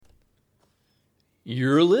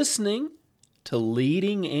You're listening to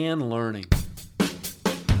Leading and Learning.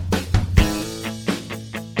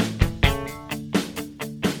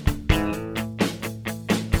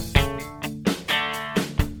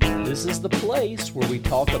 This is the place where we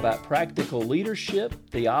talk about practical leadership,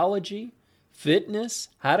 theology, fitness,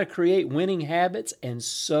 how to create winning habits, and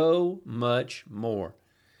so much more.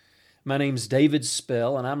 My name's David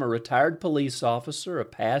Spell, and I'm a retired police officer, a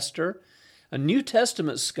pastor, a New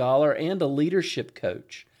Testament scholar, and a leadership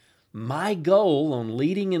coach. My goal on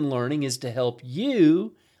Leading and Learning is to help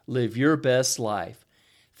you live your best life.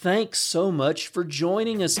 Thanks so much for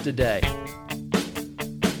joining us today.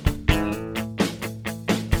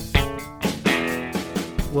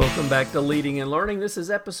 Welcome back to Leading and Learning. This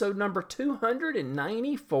is episode number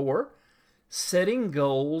 294, Setting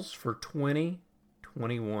Goals for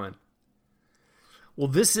 2021. Well,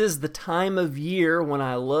 this is the time of year when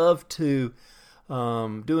I love to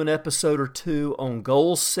do an episode or two on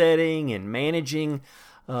goal setting and managing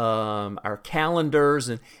our calendars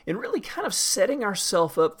and really kind of setting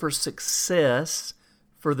ourselves up for success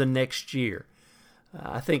for the next year.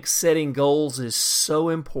 I think setting goals is so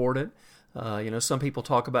important. Some people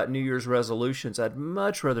talk about New Year's resolutions. I'd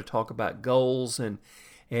much rather talk about goals and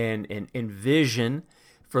vision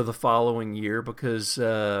for the following year, because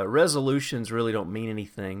resolutions really don't mean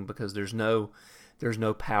anything because there's no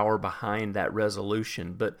power behind that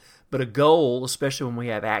resolution. But a goal, especially when we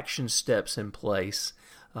have action steps in place,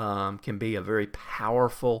 can be a very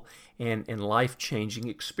powerful and life-changing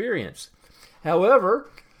experience. However,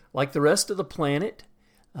 like the rest of the planet,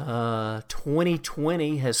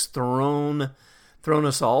 2020 has thrown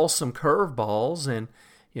us all some curveballs, and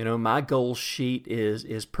my goal sheet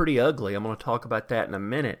is pretty ugly. I'm going to talk about that in a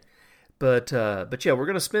minute. But yeah, we're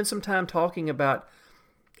going to spend some time talking about,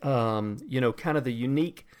 kind of the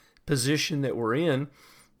unique position that we're in.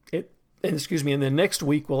 And then next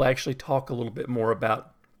week we'll actually talk a little bit more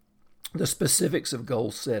about the specifics of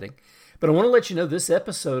goal setting. But I want to let you know this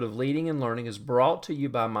episode of Leading and Learning is brought to you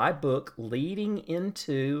by my book, Leading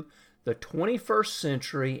into the 21st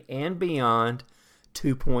Century and Beyond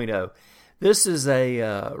 2.0. This is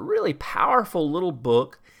a really powerful little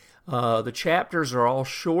book. The chapters are all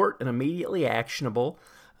short and immediately actionable.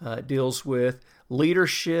 It deals with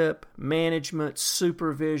leadership, management,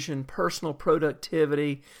 supervision, personal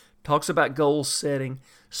productivity, talks about goal setting,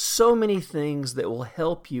 so many things that will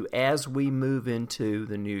help you as we move into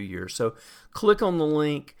the new year. So click on the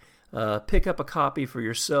link, pick up a copy for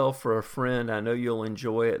yourself, for a friend. I know you'll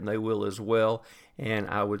enjoy it and they will as well, and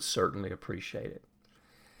I would certainly appreciate it.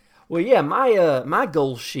 Well, yeah, my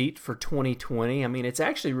goal sheet for 2020, it's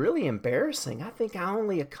actually really embarrassing. I think I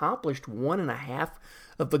only accomplished 1.5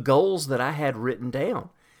 of the goals that I had written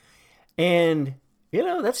down. And,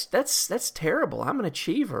 that's terrible. I'm an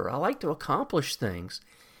achiever. I like to accomplish things.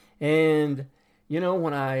 And,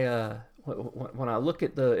 when I look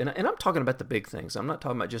at and I'm talking about the big things. I'm not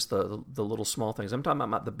talking about just the little small things. I'm talking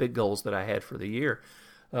about the big goals that I had for the year.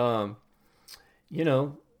 When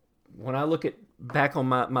I look back on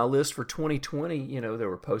my list for 2020, they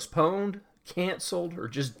were postponed, canceled, or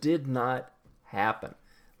just did not happen.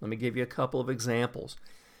 Let me give you a couple of examples.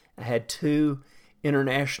 I had 2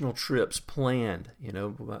 international trips planned.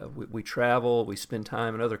 We travel, we spend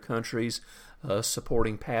time in other countries,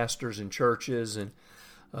 supporting pastors and churches, and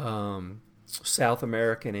South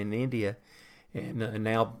America and in India, and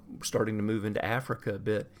now starting to move into Africa a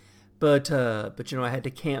bit. But I had to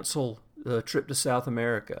cancel the trip to South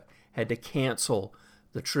America. Had to cancel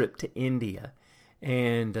the trip to India.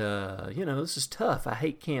 And, this is tough. I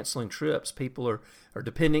hate canceling trips. People are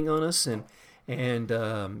depending on us, and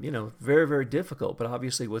very, very difficult. But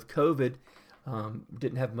obviously with COVID,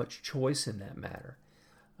 didn't have much choice in that matter.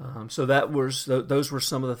 So those were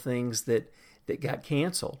some of the things that got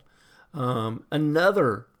canceled.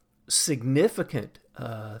 Another significant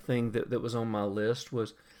thing that was on my list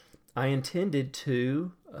was I intended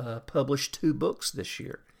to publish 2 books this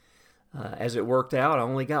year. As it worked out, I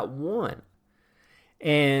only got 1.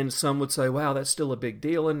 And some would say, wow, that's still a big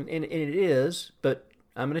deal. And it is, but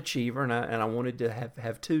I'm an achiever, and I wanted to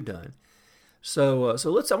have 2 done. So I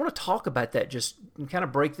want to talk about that, just kind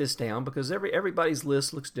of break this down, because everybody's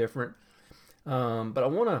list looks different. But I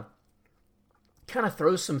want to kind of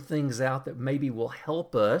throw some things out that maybe will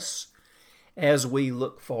help us as we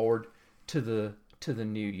look forward to the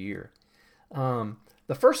new year.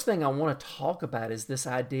 The first thing I want to talk about is this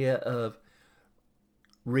idea of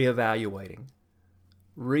reevaluating.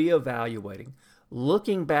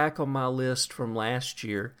 Looking back on my list from last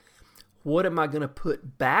year, what am I going to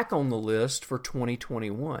put back on the list for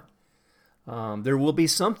 2021? There will be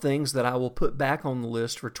some things that I will put back on the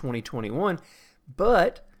list for 2021,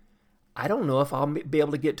 But I don't know if I'll be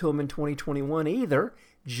able to get to them in 2021 either,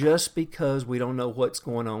 just because we don't know what's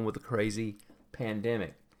going on with the crazy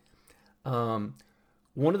pandemic. One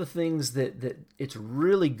of the things that it's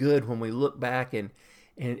really good when we look back and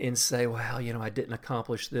say, well, I didn't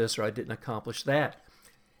accomplish this or I didn't accomplish that.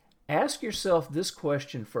 Ask yourself this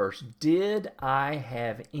question first. Did I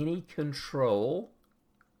have any control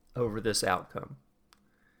over this outcome?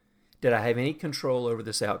 Did I have any control over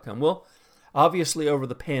this outcome? Well, obviously over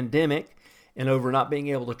the pandemic and over not being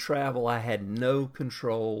able to travel, I had no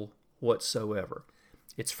control whatsoever.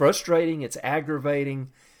 It's frustrating, it's aggravating,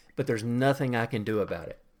 but there's nothing I can do about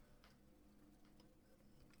it.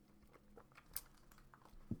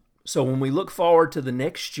 So when we look forward to the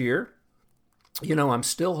next year, I'm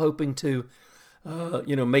still hoping to,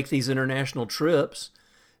 make these international trips,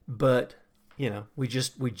 but, we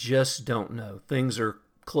just don't know. Things are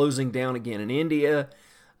closing down again in India.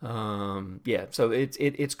 So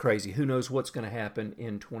it's crazy. Who knows what's going to happen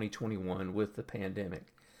in 2021 with the pandemic?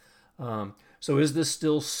 So is this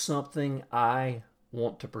still something I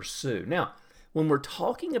want to pursue? Now, when we're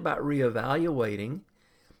talking about reevaluating,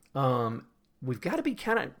 we've got to be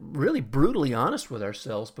kind of really brutally honest with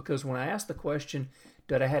ourselves, because when I asked the question,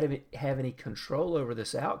 did I have any control over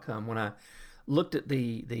this outcome? When I looked at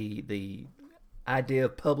the idea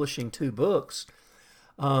of publishing 2 books,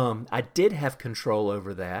 I did have control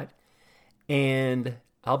over that. And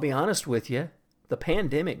I'll be honest with you, the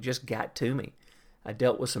pandemic just got to me. I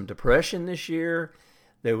dealt with some depression this year.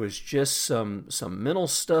 There was just some mental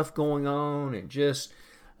stuff going on, and just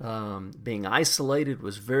being isolated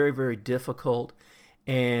was very, very difficult.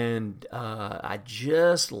 And I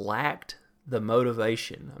just lacked the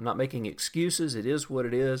motivation. I'm not making excuses. It is what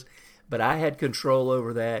it is. But I had control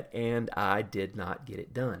over that, and I did not get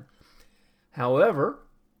it done. However,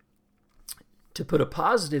 to put a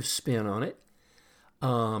positive spin on it,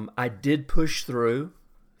 I did push through,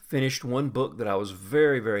 finished 1 book that I was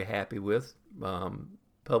very, very happy with,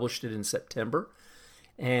 published it in September,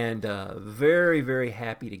 and very, very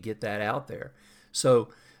happy to get that out there. So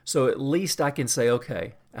at least I can say,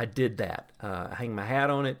 okay, I did that. I hang my hat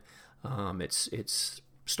on it. It's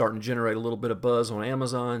starting to generate a little bit of buzz on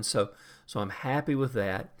Amazon, so I'm happy with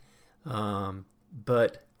that.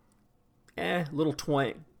 But a little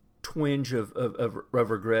twinge of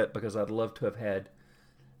regret, because I'd love to have had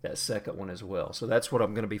that second one as well. So that's what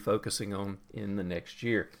I'm going to be focusing on in the next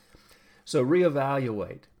year. So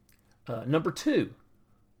reevaluate. Number 2,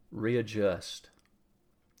 readjust.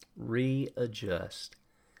 Readjust.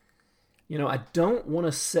 I don't want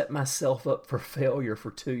to set myself up for failure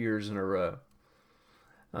for 2 years in a row.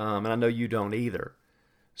 And I know you don't either.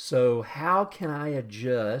 So how can I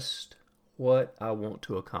adjust what I want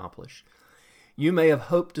to accomplish? You may have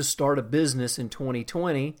hoped to start a business in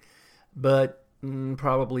 2020, but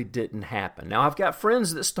probably didn't happen. Now, I've got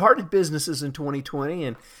friends that started businesses in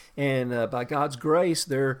 2020, and by God's grace,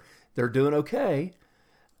 they're doing okay,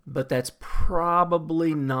 but that's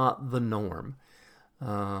probably not the norm.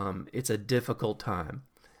 It's a difficult time.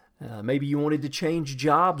 Maybe you wanted to change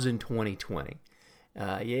jobs in 2020.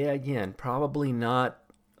 Again, probably not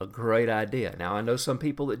a great idea. Now, I know some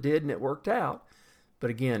people that did and it worked out, but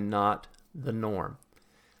again, not the norm.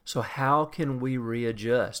 So how can we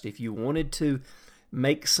readjust? If you wanted to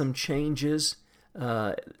make some changes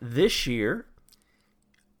this year,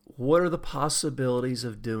 what are the possibilities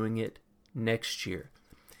of doing it next year?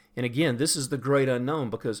 And again, this is the great unknown,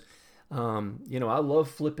 because I love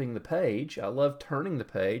flipping the page. I love turning the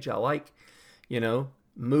page. I like,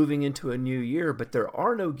 moving into a new year, but there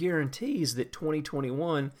are no guarantees that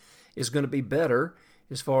 2021 is going to be better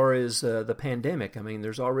as far as the pandemic. I mean,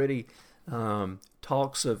 there's already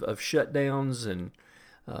talks of shutdowns, and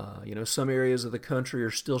some areas of the country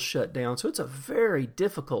are still shut down. So it's a very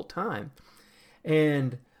difficult time.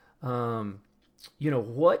 And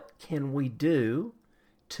what can we do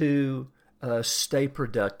to stay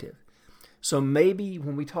productive? So maybe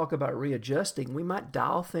when we talk about readjusting, we might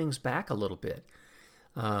dial things back a little bit.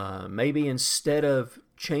 Maybe instead of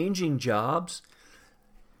changing jobs,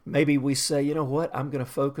 maybe we say, you know what, I'm going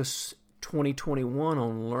to focus 2021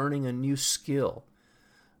 on learning a new skill.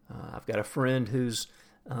 I've got a friend who's,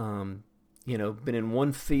 been in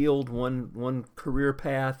one field, one career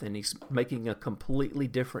path, and he's making a completely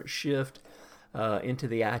different shift into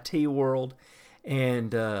the IT world.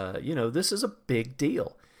 And, this is a big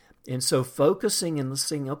deal. And so focusing and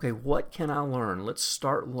saying, okay, what can I learn? Let's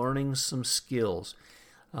start learning some skills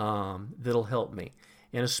that'll help me.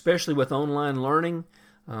 And especially with online learning,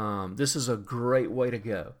 this is a great way to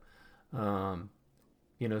go.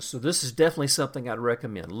 So this is definitely something I'd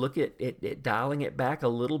recommend. Look at dialing it back a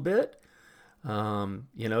little bit.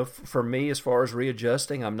 For me, as far as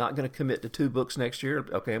readjusting, I'm not going to commit to 2 books next year.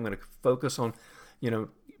 Okay, I'm going to focus on,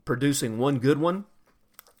 producing one good one.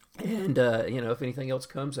 And, if anything else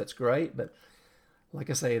comes, that's great. But like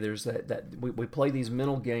I say, there's that we play these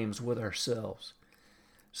mental games with ourselves.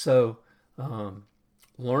 So,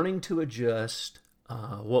 learning to adjust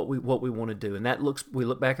what we want to do. And we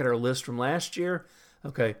look back at our list from last year.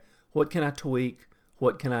 Okay, what can I tweak?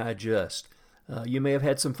 What can I adjust? You may have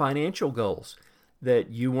had some financial goals that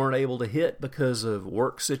you weren't able to hit because of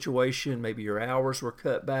work situation. Maybe your hours were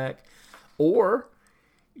cut back. Or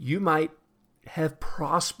you might have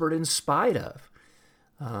prospered in spite of.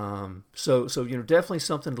 So definitely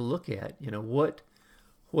something to look at. What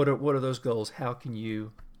are those goals? How can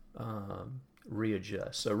you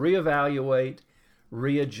readjust? So reevaluate,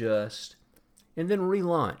 readjust, and then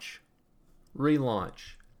relaunch.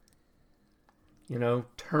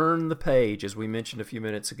 Turn the page, as we mentioned a few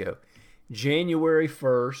minutes ago. January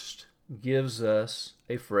 1st gives us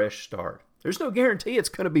a fresh start. There's no guarantee it's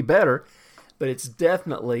going to be better, but it's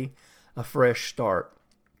definitely a fresh start.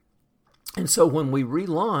 And so when we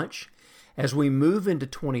relaunch, as we move into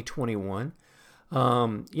 2021,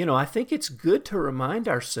 I think it's good to remind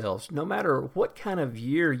ourselves, no matter what kind of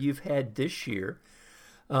year you've had this year,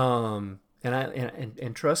 and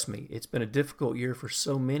trust me, it's been a difficult year for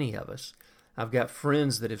so many of us. I've got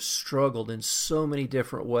friends that have struggled in so many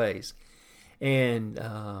different ways. And,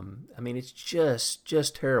 it's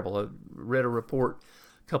just terrible. I read a report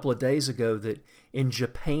a couple of days ago that in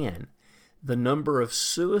Japan, the number of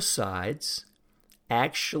suicides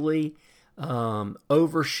actually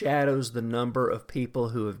overshadows the number of people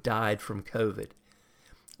who have died from COVID.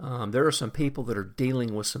 There are some people that are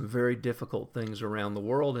dealing with some very difficult things around the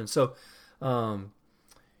world. And so,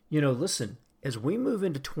 listen, as we move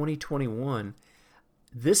into 2021,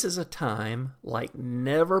 this is a time like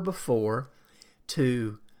never before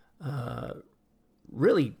to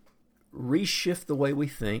really reshift the way we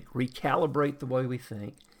think, recalibrate the way we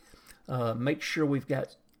think, make sure we've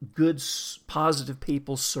got good, positive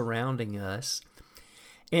people surrounding us,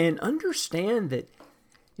 and understand that,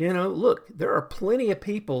 look, there are plenty of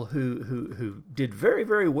people who did very,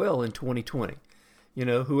 very well in 2020.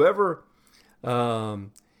 Whoever,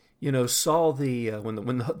 saw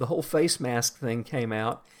when the whole face mask thing came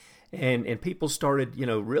out, and people started,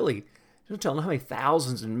 really, telling how many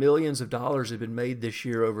thousands and millions of dollars have been made this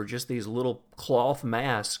year over just these little cloth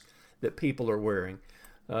masks that people are wearing.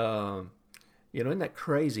 Isn't that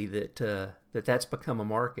crazy that's become a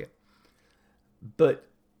market? But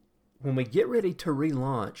when we get ready to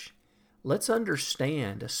relaunch, let's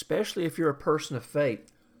understand, especially if you're a person of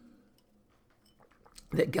faith,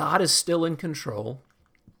 that God is still in control.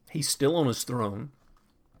 He's still on his throne.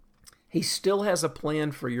 He still has a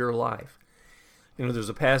plan for your life. There's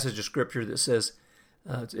a passage of Scripture that says,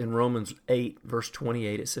 it's in Romans 8, verse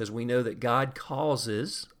 28, it says, "We know that God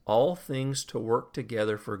causes all things to work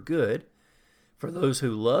together for good for those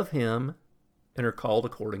who love him and are called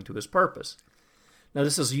according to his purpose." Now,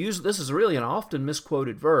 this is really an often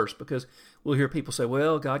misquoted verse, because we'll hear people say,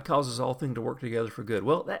 well, God causes all things to work together for good.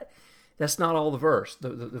 Well, that's not all the verse.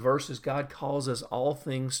 The verse is God causes all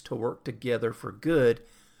things to work together for good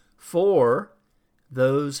for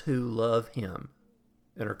those who love him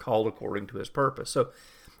and are called according to his purpose. So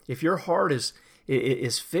if your heart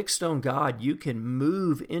is fixed on God, you can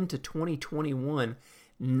move into 2021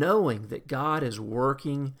 knowing that God is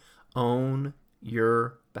working on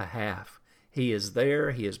your behalf. He is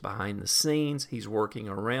there. He is behind the scenes. He's working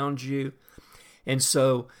around you. And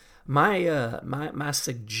so my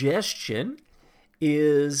suggestion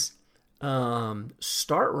is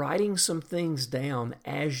start writing some things down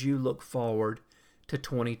as you look forward to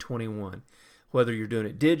 2021. Whether you're doing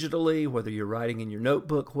it digitally, whether you're writing in your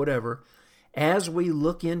notebook, whatever. As we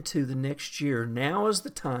look into the next year, now is the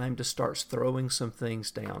time to start throwing some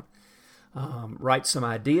things down. Write some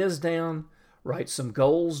ideas down, write some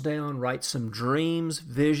goals down, write some dreams,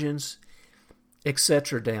 visions,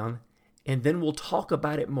 etc. down, and then we'll talk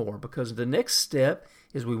about it more, because the next step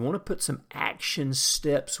is we want to put some action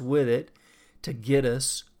steps with it to get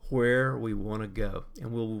us where we want to go.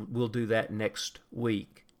 And we'll do that next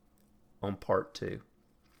week on part 2.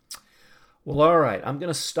 Well, all right, I'm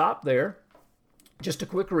going to stop there. Just a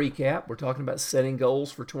quick recap. We're talking about setting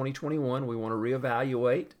goals for 2021. We want to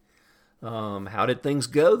reevaluate. How did things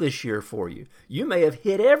go this year for you? You may have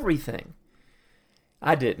hit everything.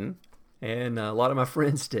 I didn't, and a lot of my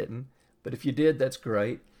friends didn't. But if you did, that's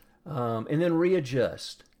great. And then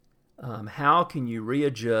readjust. How can you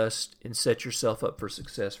readjust and set yourself up for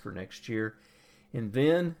success for next year? And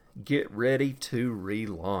then get ready to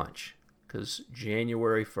relaunch. because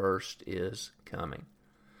January 1st is coming.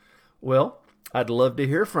 Well, I'd love to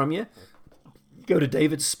hear from you. Go to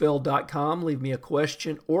davidspell.com, leave me a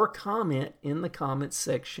question or comment in the comments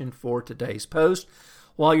section for today's post.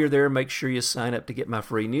 While you're there, make sure you sign up to get my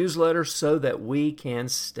free newsletter so that we can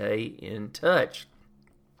stay in touch.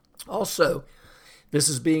 Also, this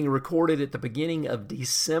is being recorded at the beginning of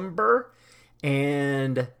December,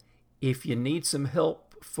 and if you need some help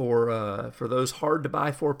for those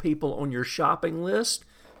hard-to-buy-for people on your shopping list,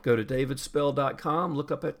 go to davidspell.com,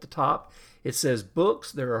 look up at the top. It says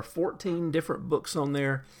books. There are 14 different books on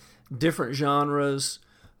there, different genres,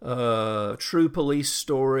 true police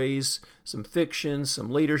stories, some fiction, some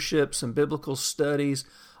leadership, some biblical studies,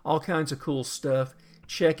 all kinds of cool stuff.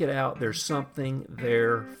 Check it out. There's something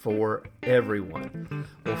there for everyone.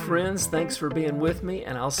 Well, friends, thanks for being with me,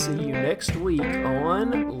 and I'll see you next week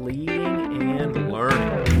on Leading and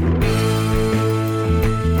Learning.